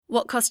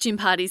What costume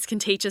parties can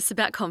teach us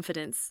about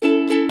confidence.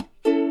 From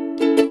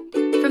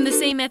the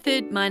C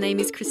Method, my name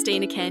is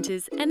Christina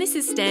Canters, and this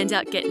is Stand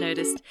Out, Get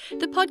Noticed,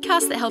 the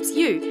podcast that helps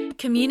you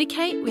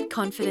communicate with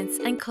confidence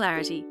and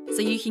clarity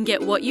so you can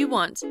get what you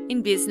want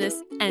in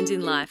business and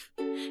in life.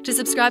 To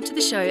subscribe to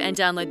the show and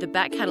download the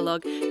back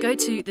catalogue, go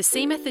to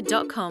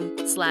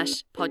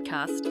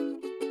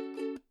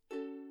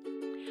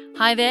thecmethod.com/podcast.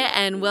 Hi there,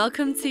 and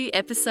welcome to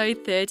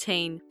episode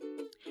 13.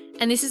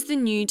 And this is the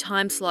new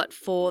time slot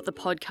for the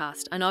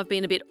podcast. I know I've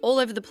been a bit all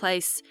over the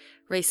place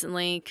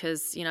recently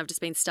because, I've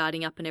just been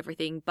starting up and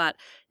everything, but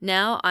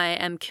now I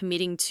am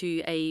committing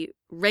to a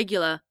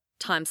regular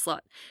time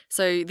slot.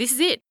 So this is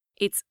it.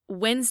 It's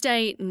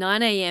Wednesday,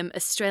 9 a.m.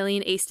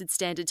 Australian Eastern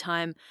Standard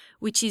Time,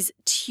 which is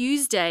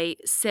Tuesday,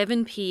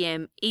 7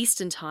 p.m.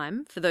 Eastern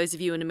Time for those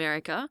of you in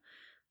America,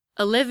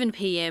 11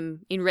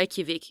 p.m. in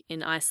Reykjavik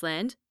in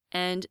Iceland,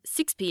 and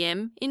 6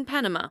 p.m. in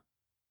Panama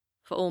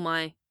for all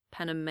my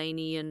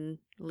Panamanian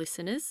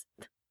listeners.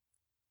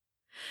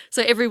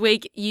 So every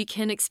week you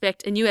can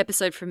expect a new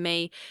episode from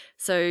me.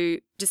 So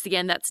just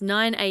again, that's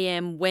 9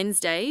 a.m.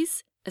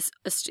 Wednesdays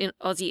in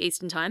Aussie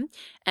Eastern Time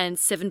and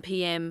 7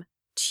 p.m.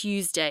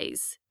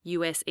 Tuesdays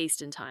US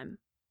Eastern Time.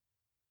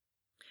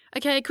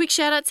 Okay, a quick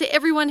shout out to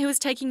everyone who is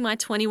taking my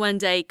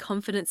 21-day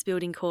confidence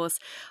building course.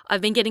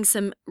 I've been getting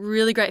some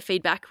really great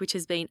feedback, which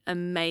has been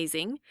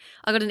amazing.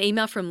 I got an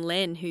email from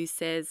Len who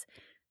says,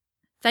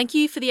 "Thank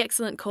you for the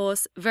excellent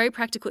course. Very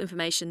practical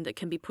information that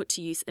can be put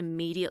to use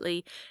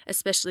immediately.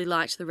 Especially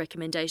liked the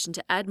recommendation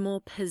to add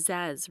more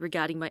pizzazz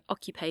regarding my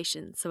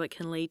occupation so it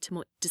can lead to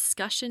more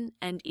discussion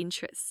and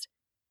interest."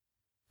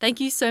 Thank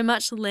you so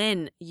much,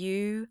 Len.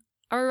 You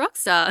are a rock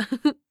star.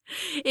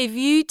 If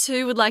you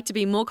too would like to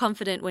be more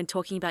confident when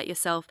talking about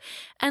yourself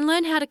and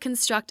learn how to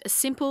construct a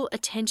simple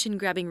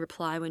attention-grabbing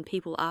reply when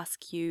people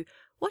ask you,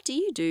 "What do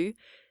you do?"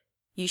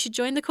 you should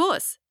join the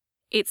course.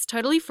 It's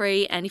totally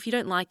free, and if you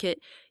don't like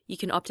it, you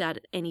can opt out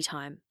at any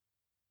time.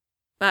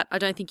 But I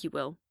don't think you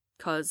will,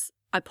 because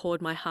I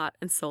poured my heart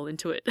and soul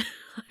into it.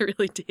 I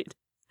really did.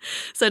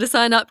 So to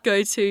sign up,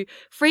 go to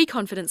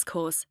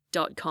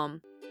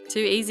freeconfidencecourse.com. Too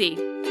easy.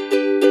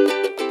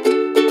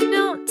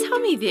 Now, tell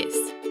me this.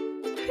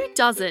 Who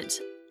doesn't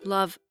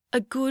love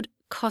a good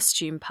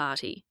costume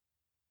party?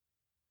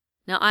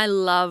 Now, I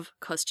love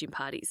costume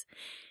parties.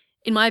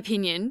 In my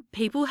opinion,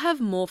 people have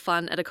more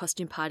fun at a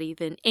costume party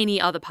than any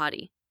other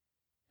party.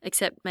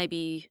 Except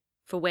maybe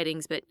for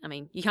weddings, but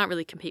you can't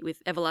really compete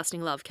with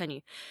Everlasting Love, can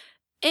you?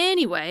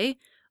 Anyway,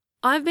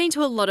 I've been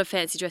to a lot of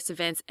fancy dress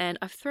events and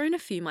I've thrown a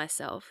few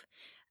myself.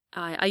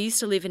 I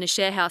used to live in a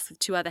share house with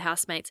 2 other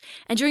housemates,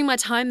 and during my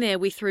time there,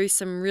 we threw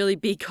some really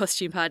big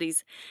costume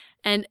parties.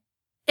 And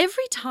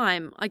every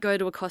time I go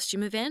to a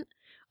costume event,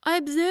 I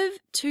observe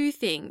 2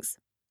 things.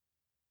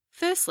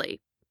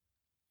 Firstly,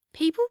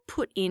 people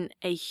put in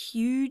a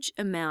huge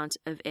amount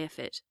of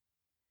effort.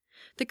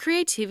 The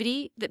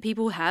creativity that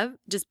people have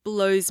just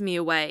blows me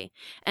away.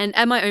 And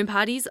at my own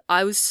parties,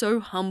 I was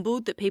so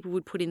humbled that people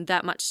would put in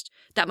that much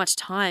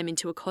time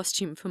into a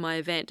costume for my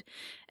event.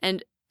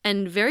 And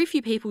very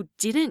few people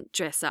didn't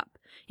dress up.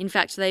 In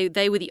fact,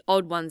 they were the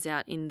odd ones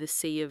out in the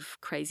sea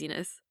of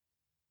craziness.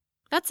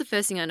 That's the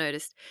first thing I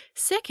noticed.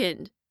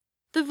 Second,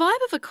 the vibe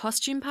of a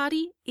costume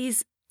party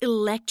is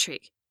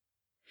electric.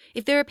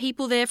 If there are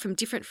people there from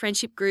different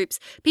friendship groups,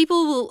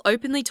 people will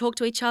openly talk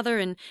to each other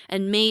and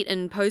meet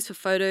and pose for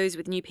photos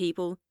with new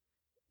people.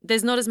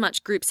 There's not as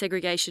much group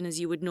segregation as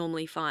you would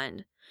normally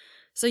find.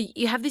 So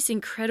you have this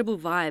incredible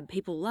vibe,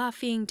 people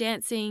laughing,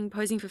 dancing,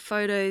 posing for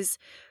photos,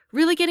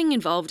 really getting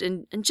involved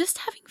and just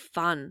having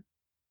fun.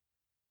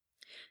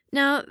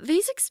 Now,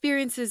 these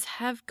experiences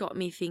have got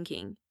me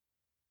thinking,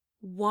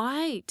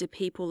 why do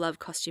people love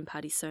costume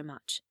parties so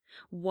much?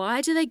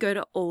 Why do they go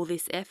to all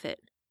this effort?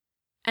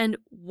 And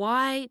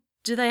why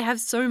do they have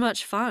so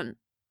much fun?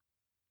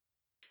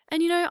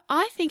 And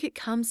I think it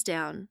comes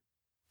down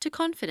to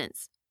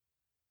confidence.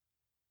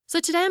 So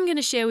today I'm going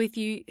to share with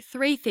you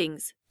 3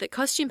 things that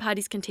costume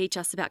parties can teach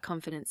us about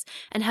confidence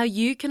and how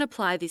you can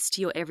apply this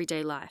to your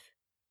everyday life.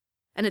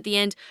 And at the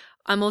end,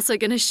 I'm also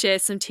going to share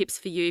some tips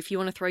for you if you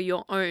want to throw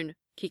your own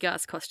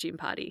kick-ass costume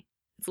party.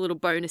 It's a little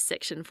bonus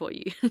section for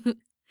you.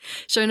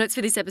 Show notes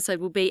for this episode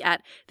will be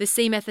at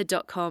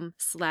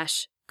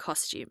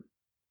thecmethod.com/costume.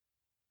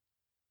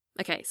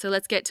 Okay, so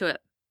let's get to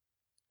it.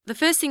 The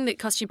first thing that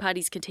costume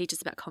parties can teach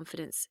us about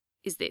confidence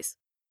is this.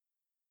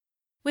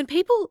 When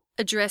people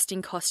are dressed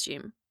in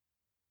costume,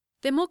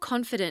 they're more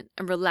confident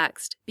and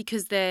relaxed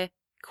because they're,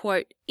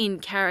 quote, in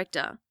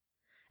character,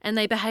 and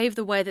they behave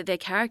the way that their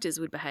characters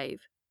would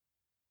behave.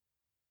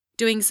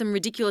 Doing some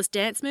ridiculous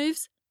dance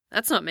moves?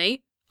 That's not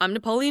me. I'm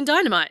Napoleon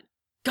Dynamite.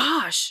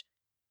 Gosh!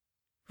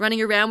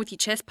 Running around with your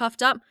chest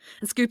puffed up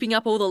and scooping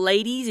up all the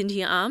ladies into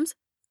your arms?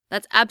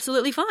 That's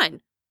absolutely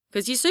fine,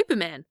 because you're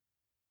Superman.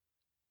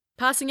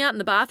 Passing out in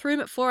the bathroom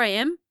at 4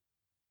 a.m?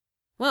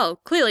 Well,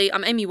 clearly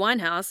I'm Amy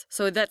Winehouse,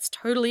 so that's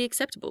totally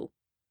acceptable.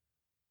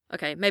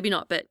 Okay, maybe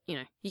not, but,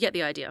 you get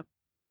the idea.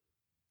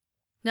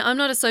 Now, I'm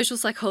not a social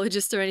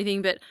psychologist or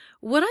anything, but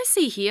what I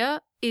see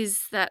here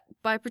is that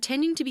by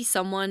pretending to be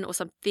someone or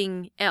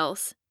something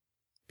else,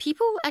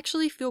 people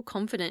actually feel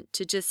confident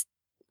to just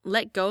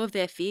let go of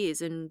their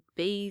fears and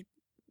be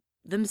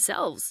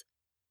themselves.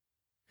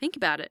 Think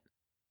about it.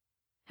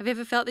 Have you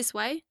ever felt this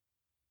way?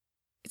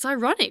 It's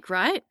ironic,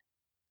 right?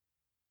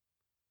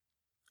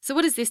 So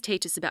what does this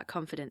teach us about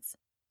confidence?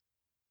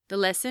 The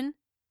lesson?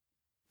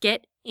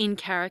 Get in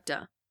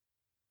character.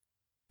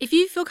 If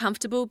you feel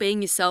comfortable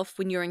being yourself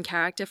when you're in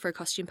character for a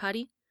costume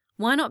party,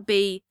 why not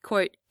be,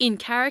 quote, in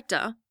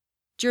character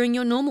during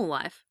your normal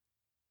life?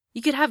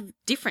 You could have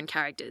different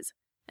characters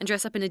and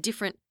dress up in a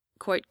different,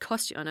 quote,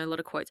 costume. I know a lot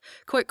of quotes.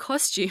 Quote,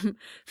 costume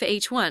for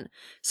each one.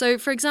 So,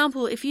 for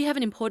example, if you have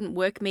an important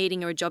work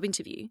meeting or a job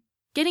interview,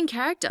 get in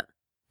character.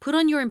 Put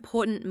on your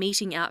important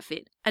meeting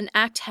outfit and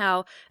act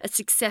how a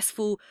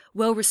successful,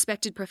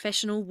 well-respected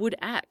professional would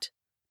act.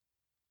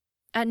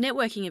 At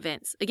networking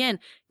events, again,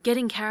 get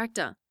in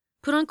character.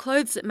 Put on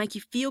clothes that make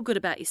you feel good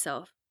about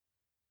yourself.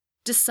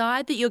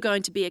 Decide that you're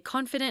going to be a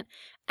confident,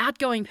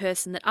 outgoing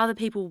person that other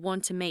people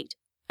want to meet,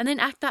 and then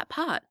act that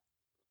part.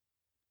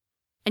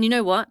 And you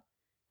know what?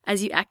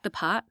 As you act the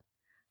part,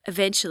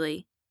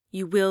 eventually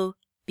you will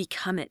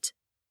become it.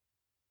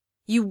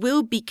 You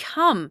will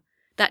become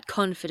that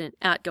confident,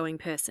 outgoing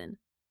person.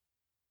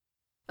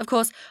 Of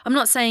course, I'm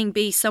not saying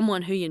be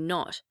someone who you're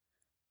not.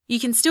 You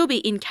can still be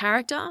in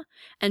character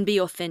and be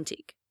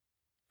authentic.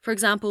 For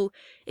example,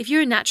 if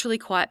you're a naturally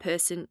quiet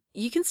person,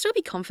 you can still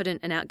be confident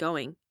and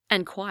outgoing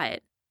and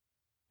quiet.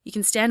 You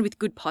can stand with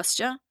good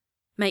posture,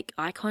 make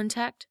eye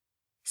contact,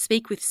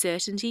 speak with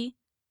certainty,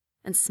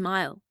 and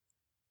smile.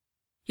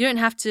 You don't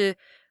have to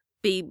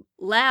be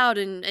loud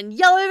and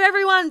yell over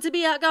everyone to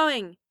be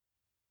outgoing,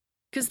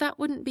 because that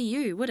wouldn't be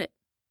you, would it?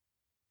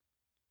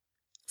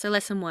 So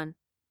lesson 1,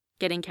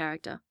 get in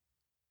character.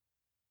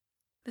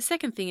 The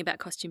second thing about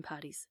costume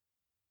parties.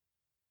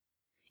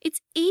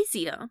 It's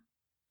easier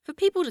for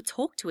people to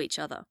talk to each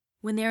other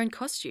when they're in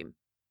costume.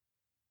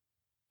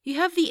 You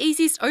have the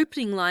easiest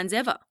opening lines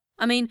ever.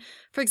 I mean,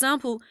 for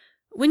example,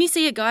 when you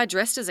see a guy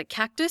dressed as a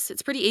cactus,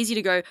 it's pretty easy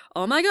to go,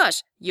 "Oh my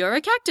gosh, you're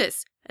a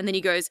cactus." And then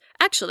he goes,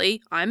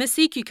 "Actually, I'm a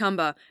sea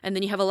cucumber." And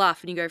then you have a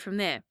laugh and you go from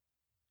there.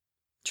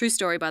 True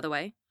story, by the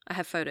way. I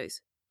have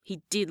photos.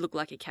 He did look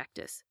like a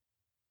cactus.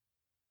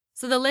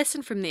 So the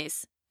lesson from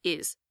this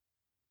is,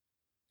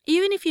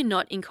 even if you're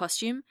not in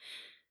costume,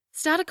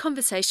 start a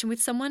conversation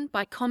with someone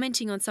by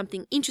commenting on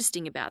something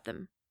interesting about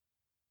them.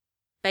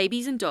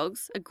 Babies and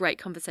dogs are great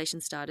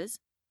conversation starters.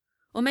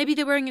 Or maybe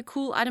they're wearing a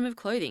cool item of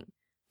clothing.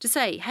 Just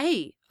say,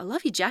 "Hey, I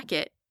love your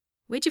jacket.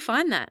 Where'd you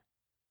find that?"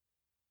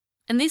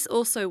 And this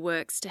also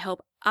works to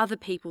help other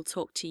people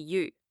talk to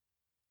you.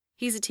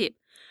 Here's a tip.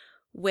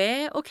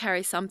 Wear or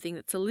carry something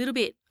that's a little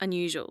bit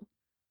unusual.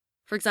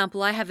 For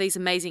example, I have these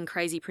amazing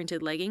crazy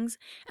printed leggings,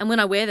 and when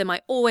I wear them,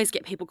 I always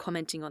get people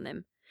commenting on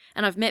them.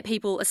 And I've met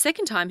people a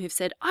second time who've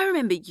said, "I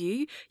remember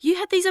you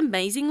had these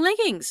amazing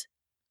leggings."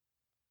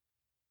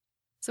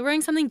 So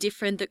wearing something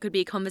different that could be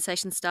a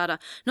conversation starter,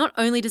 not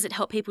only does it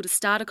help people to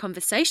start a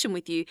conversation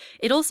with you,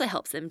 it also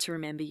helps them to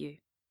remember you.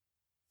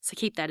 So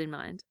keep that in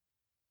mind.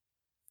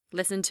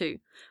 Lesson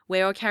 2,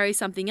 wear or carry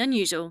something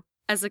unusual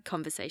as a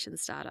conversation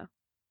starter.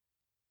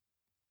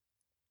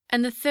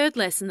 And the third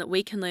lesson that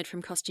we can learn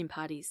from costume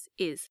parties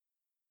is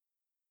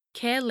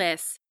care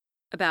less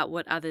about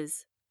what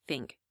others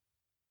think.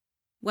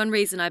 One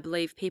reason I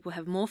believe people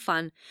have more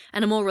fun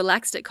and are more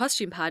relaxed at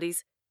costume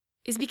parties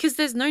is because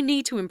there's no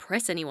need to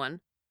impress anyone.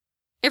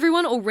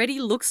 Everyone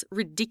already looks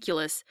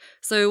ridiculous,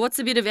 so what's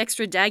a bit of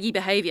extra daggy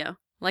behaviour,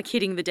 like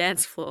hitting the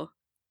dance floor?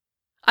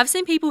 I've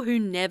seen people who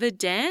never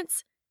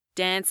dance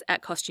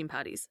at costume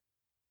parties.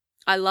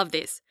 I love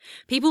this.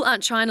 People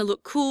aren't trying to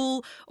look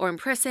cool or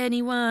impress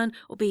anyone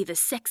or be the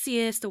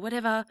sexiest or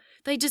whatever.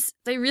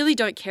 They really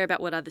don't care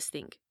about what others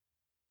think.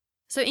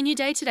 So in your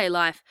day-to-day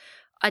life,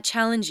 I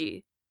challenge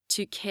you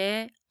to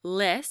care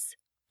less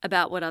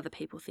about what other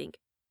people think.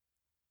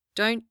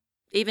 Don't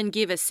even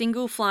give a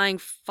single flying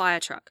fire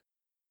truck.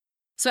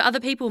 So other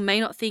people may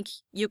not think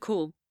you're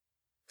cool.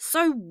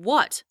 So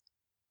what?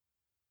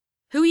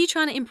 Who are you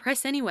trying to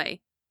impress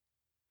anyway?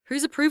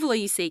 Whose approval are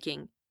you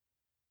seeking?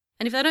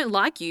 And if they don't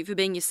like you for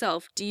being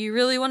yourself, do you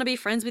really want to be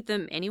friends with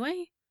them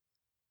anyway?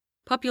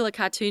 Popular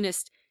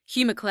cartoonist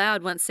Hugh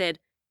MacLeod once said,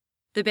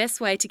 "The best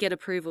way to get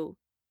approval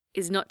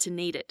is not to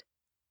need it."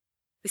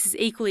 This is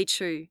equally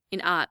true in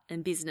art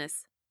and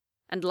business,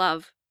 and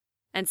love,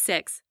 and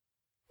sex,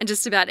 and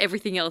just about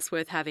everything else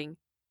worth having.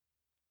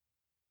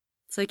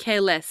 So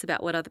care less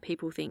about what other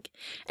people think,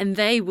 and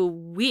they will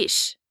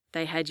wish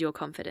they had your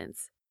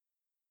confidence.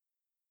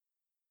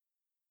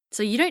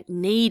 So you don't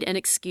need an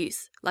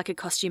excuse like a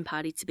costume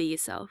party to be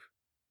yourself.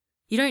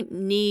 You don't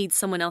need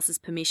someone else's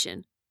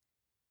permission.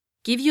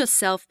 Give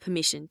yourself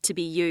permission to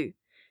be you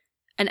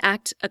and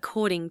act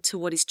according to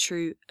what is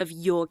true of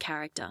your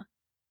character.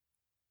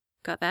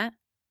 Got that?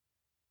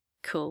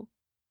 Cool.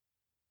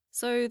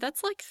 So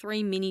that's like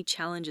 3 mini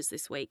challenges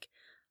this week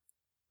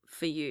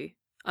for you.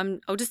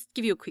 I'll just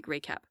give you a quick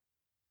recap.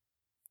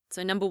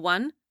 So number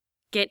 1,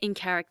 get in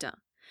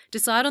character.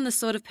 Decide on the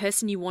sort of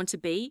person you want to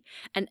be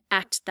and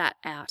act that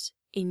out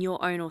in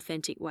your own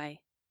authentic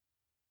way.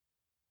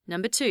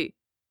 Number 2,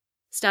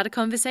 start a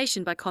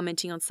conversation by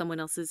commenting on someone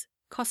else's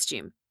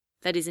costume.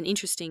 That is an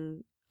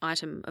interesting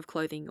item of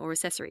clothing or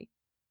accessory.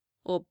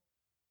 Or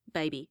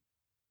baby.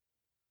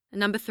 And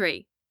number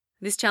 3,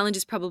 this challenge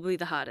is probably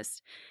the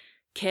hardest.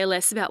 Care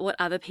less about what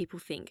other people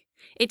think.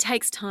 It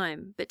takes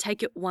time, but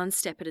take it one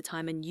step at a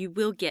time and you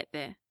will get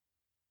there.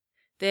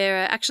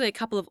 There are actually a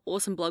couple of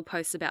awesome blog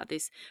posts about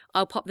this.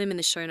 I'll pop them in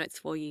the show notes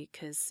for you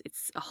because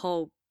it's a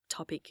whole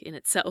topic in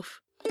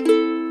itself.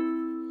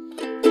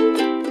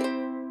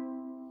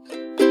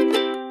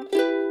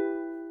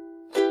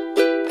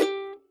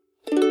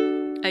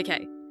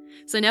 Okay,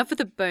 so now for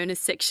the bonus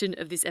section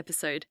of this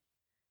episode.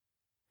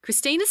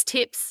 Christina's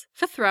tips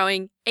for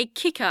throwing a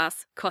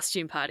kick-ass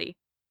costume party.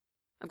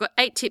 I've got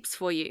 8 tips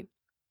for you.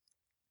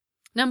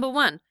 Number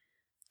 1,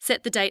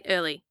 set the date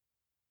early.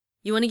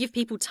 You want to give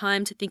people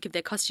time to think of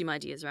their costume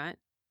ideas, right?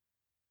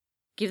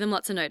 Give them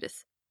lots of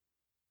notice.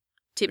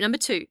 Tip number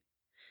 2,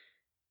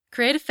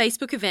 create a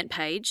Facebook event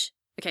page.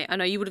 Okay, I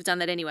know you would have done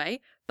that anyway,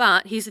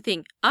 but here's the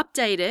thing,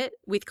 update it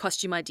with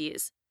costume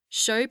ideas.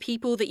 Show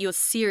people that you're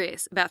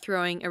serious about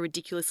throwing a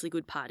ridiculously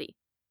good party.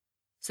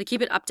 So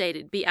keep it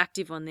updated, be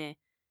active on there.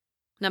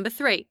 Number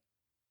 3,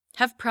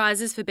 have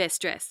prizes for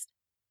best dressed.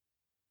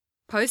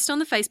 Post on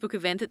the Facebook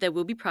event that there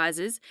will be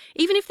prizes.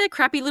 Even if they're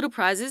crappy little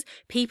prizes,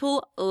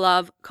 people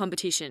love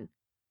competition.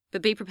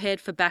 But be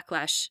prepared for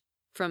backlash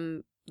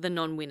from the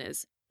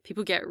non-winners.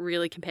 People get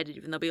really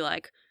competitive and they'll be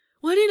like,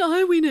 why didn't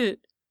I win it?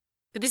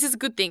 But this is a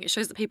good thing. It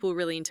shows that people are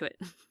really into it.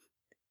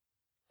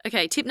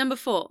 Okay, tip number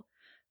 4.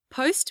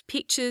 Post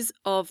pictures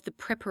of the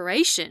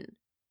preparation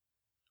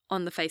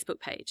on the Facebook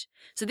page.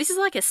 So this is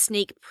like a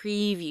sneak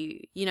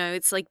preview. You know,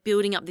 it's like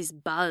building up this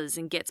buzz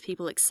and gets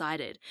people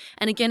excited.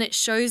 And again, it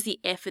shows the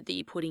effort that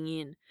you're putting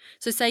in.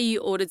 So say you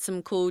ordered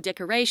some cool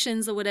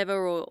decorations or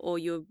whatever, or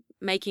you're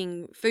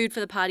making food for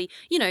the party,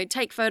 you know,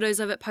 take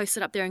photos of it, post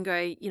it up there and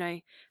go, you know,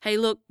 hey,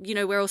 look, you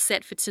know, we're all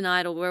set for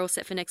tonight or we're all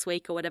set for next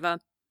week or whatever.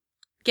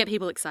 Get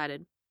people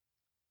excited.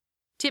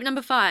 Tip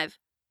number 5,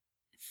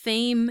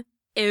 theme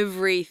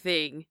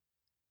everything.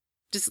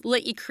 Just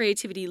let your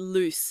creativity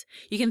loose.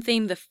 You can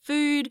theme the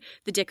food,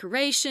 the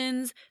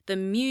decorations, the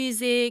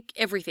music,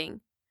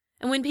 everything.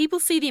 And when people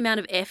see the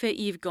amount of effort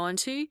you've gone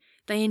to,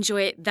 they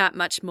enjoy it that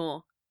much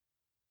more.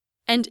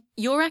 And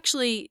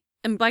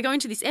by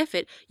going to this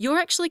effort, you're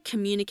actually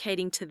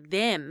communicating to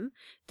them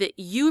that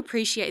you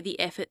appreciate the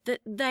effort that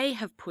they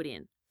have put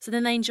in. So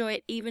then they enjoy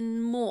it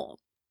even more.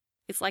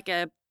 It's like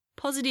a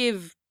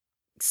positive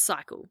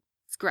cycle.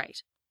 It's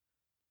great.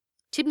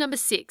 Tip number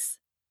 6.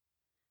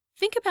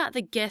 Think about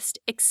the guest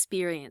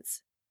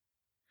experience.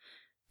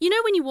 You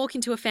know when you walk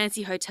into a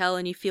fancy hotel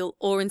and you feel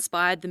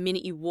awe-inspired the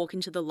minute you walk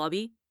into the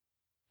lobby?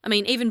 I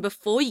mean, even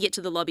before you get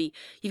to the lobby,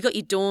 you've got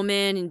your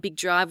doorman and big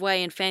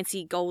driveway and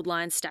fancy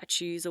gold-lined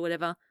statues or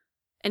whatever.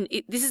 And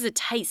this is a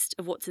taste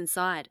of what's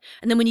inside.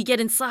 And then when you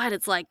get inside,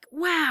 it's like,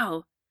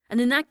 wow!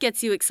 And then that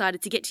gets you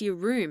excited to get to your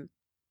room.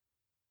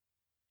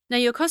 Now,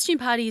 your costume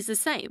party is the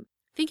same.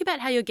 Think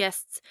about how your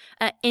guests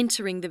are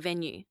entering the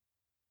venue.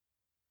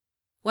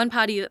 One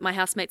party that my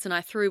housemates and I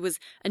threw was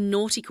a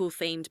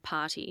nautical-themed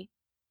party.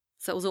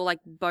 So it was all like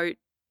boat,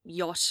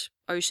 yacht,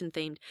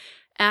 ocean-themed.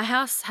 Our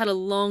house had a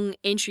long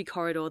entry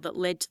corridor that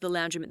led to the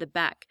lounge room at the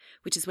back,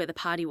 which is where the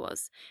party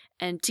was.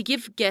 And to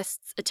give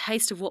guests a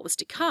taste of what was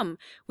to come,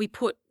 we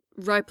put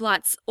rope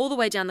lights all the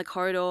way down the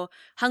corridor,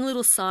 hung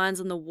little signs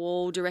on the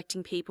wall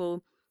directing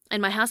people,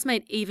 and my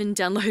housemate even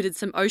downloaded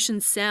some ocean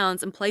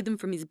sounds and played them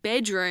from his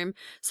bedroom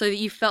so that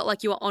you felt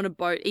like you were on a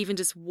boat even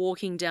just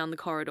walking down the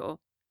corridor.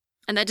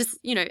 And that just,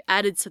 you know,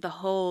 added to the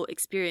whole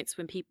experience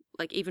when people,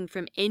 like even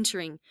from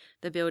entering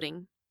the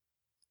building.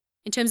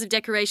 In terms of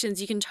decorations,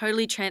 you can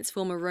totally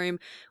transform a room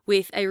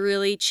with a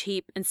really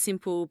cheap and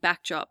simple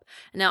backdrop.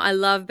 Now, I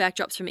love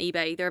backdrops from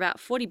eBay. They're about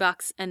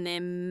 $40 and they're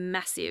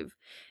massive.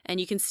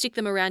 And you can stick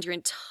them around your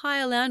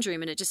entire lounge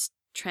room and it just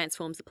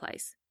transforms the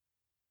place.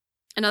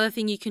 Another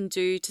thing you can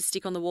do to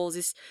stick on the walls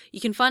is you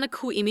can find a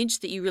cool image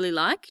that you really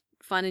like,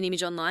 find an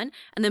image online,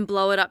 and then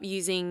blow it up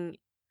using,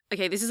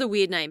 okay, this is a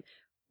weird name,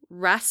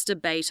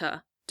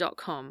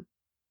 rasterbeta.com.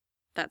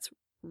 That's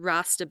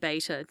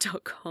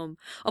rasterbeta.com.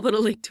 I'll put a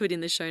link to it in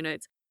the show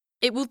notes.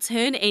 It will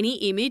turn any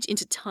image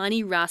into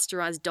tiny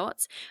rasterized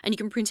dots, and you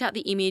can print out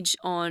the image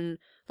on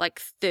like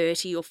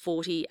 30 or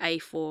 40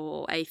 A4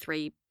 or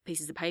A3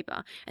 pieces of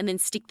paper and then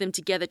stick them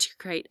together to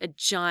create a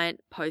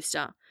giant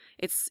poster.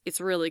 It's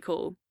really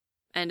cool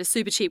and a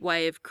super cheap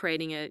way of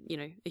creating a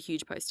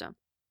huge poster.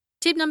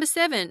 Tip number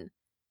 7.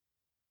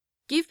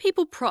 Give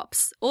people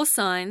props or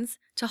signs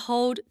to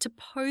hold to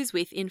pose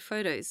with in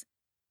photos.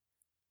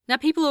 Now,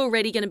 people are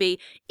already going to be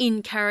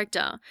in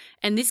character,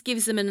 and this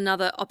gives them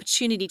another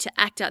opportunity to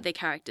act out their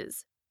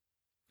characters.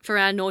 For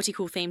our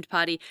nautical-themed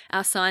party,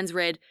 our signs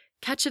read,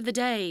 "Catch of the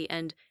day,"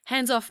 and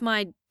 "Hands off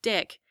my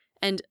deck,"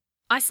 and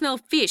 "I smell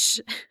fish."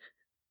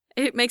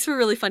 It makes for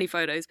really funny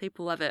photos.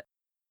 People love it.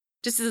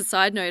 Just as a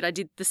side note, I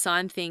did the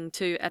sign thing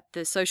too at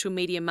the Social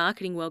Media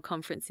Marketing World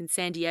Conference in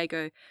San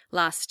Diego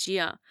last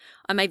year.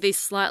 I made these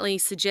slightly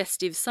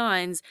suggestive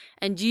signs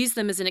and used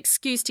them as an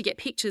excuse to get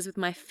pictures with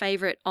my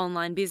favourite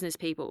online business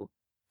people.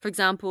 For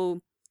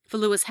example, for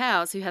Lewis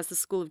Howes, who has the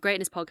School of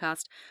Greatness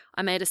podcast,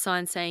 I made a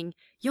sign saying,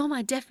 "You're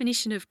my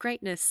definition of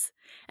greatness."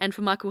 And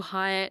for Michael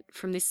Hyatt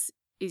from This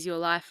Is Your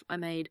Life, I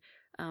made,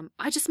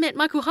 "I just met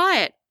Michael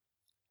Hyatt."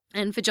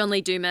 And for John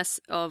Lee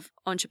Dumas of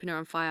Entrepreneur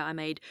on Fire, I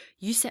made,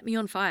 "You set me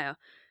on fire,"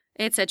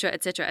 etc.,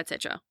 etc.,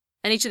 etc.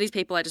 And each of these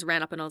people, I just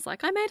ran up and I was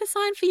like, "I made a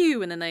sign for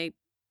you." And then they,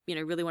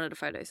 really wanted a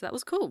photo. So that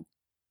was cool.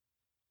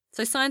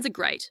 So signs are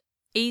great,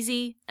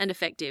 easy and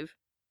effective.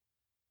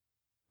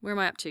 Where am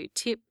I up to?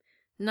 Tip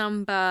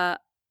number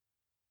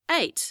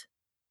 8.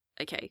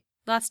 Okay,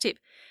 last tip.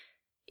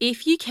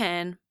 If you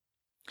can,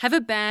 have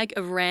a bag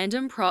of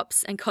random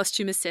props and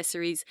costume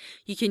accessories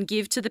you can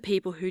give to the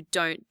people who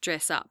don't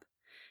dress up.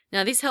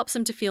 Now, this helps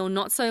them to feel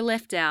not so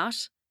left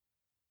out,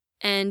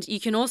 and you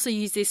can also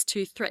use this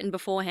to threaten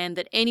beforehand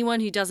that anyone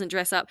who doesn't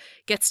dress up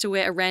gets to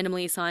wear a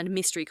randomly assigned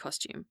mystery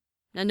costume.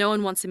 Now, no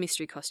one wants a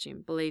mystery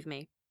costume, believe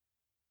me.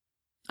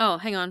 Oh,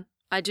 hang on.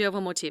 I do have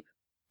one more tip.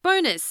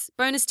 Bonus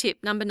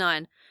tip number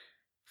 9.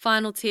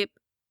 Final tip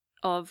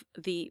of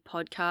the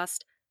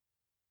podcast.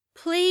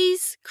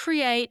 Please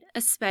create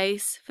a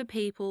space for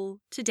people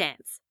to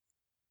dance.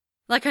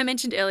 Like I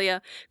mentioned earlier,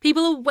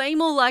 people are way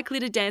more likely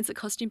to dance at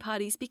costume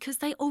parties because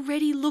they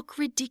already look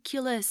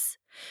ridiculous.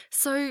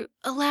 So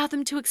allow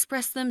them to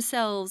express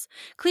themselves.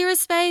 Clear a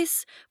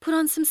space, put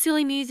on some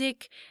silly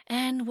music,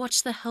 and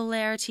watch the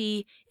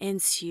hilarity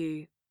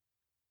ensue.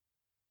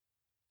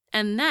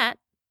 And that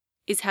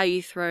is how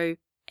you throw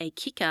a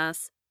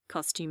kick-ass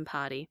costume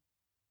party.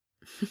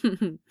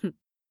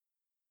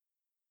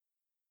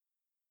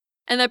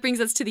 And that brings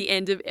us to the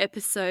end of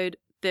episode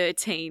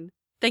 13.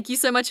 Thank you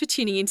so much for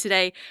tuning in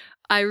today.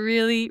 I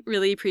really,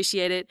 really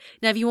appreciate it.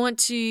 Now, if you want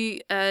to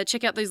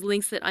check out those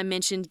links that I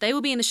mentioned, they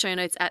will be in the show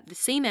notes at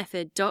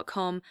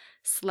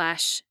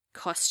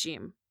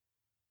thecmethod.com/costume.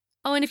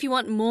 Oh, and if you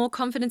want more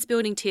confidence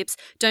building tips,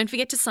 don't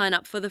forget to sign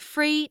up for the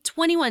free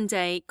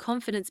 21-day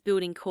confidence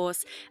building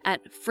course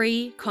at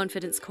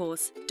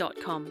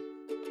freeconfidencecourse.com.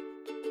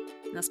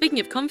 Now, speaking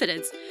of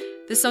confidence,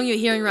 the song you're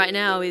hearing right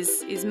now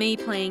is me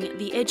playing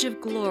The Edge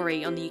of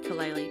Glory on the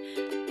ukulele.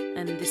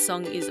 And this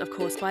song is, of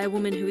course, by a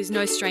woman who is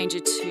no stranger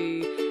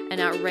to an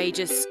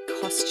outrageous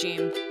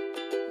costume.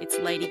 It's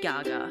Lady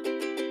Gaga.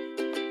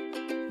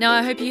 Now,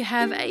 I hope you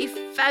have a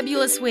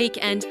fabulous week,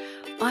 and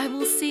I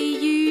will see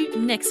you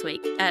next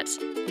week at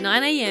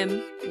 9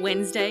 a.m.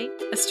 Wednesday,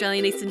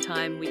 Australian Eastern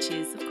Time, which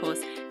is, of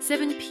course,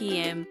 7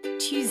 p.m.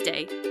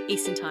 Tuesday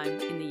Eastern Time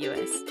in the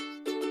US.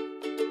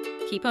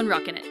 Keep on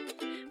rocking it.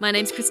 My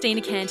name's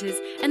Christina Canters,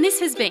 and this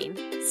has been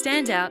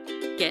Stand Out,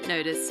 Get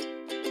Noticed.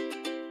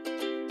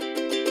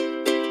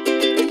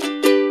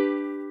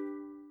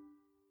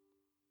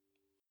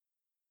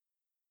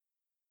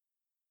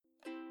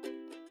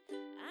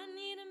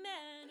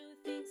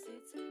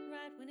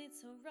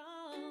 So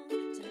wrong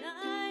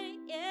tonight,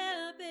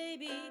 yeah,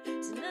 baby.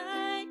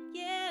 Tonight,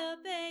 yeah,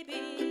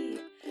 baby.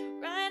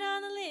 Right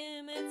on the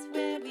limits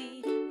where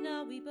we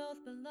know we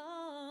both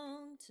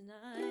belong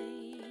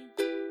tonight.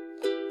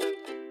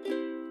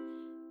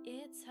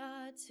 It's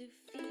hard to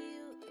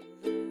feel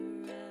the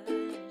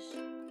rush,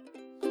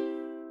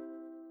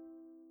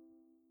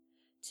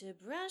 to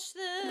brush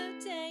the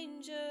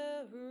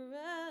danger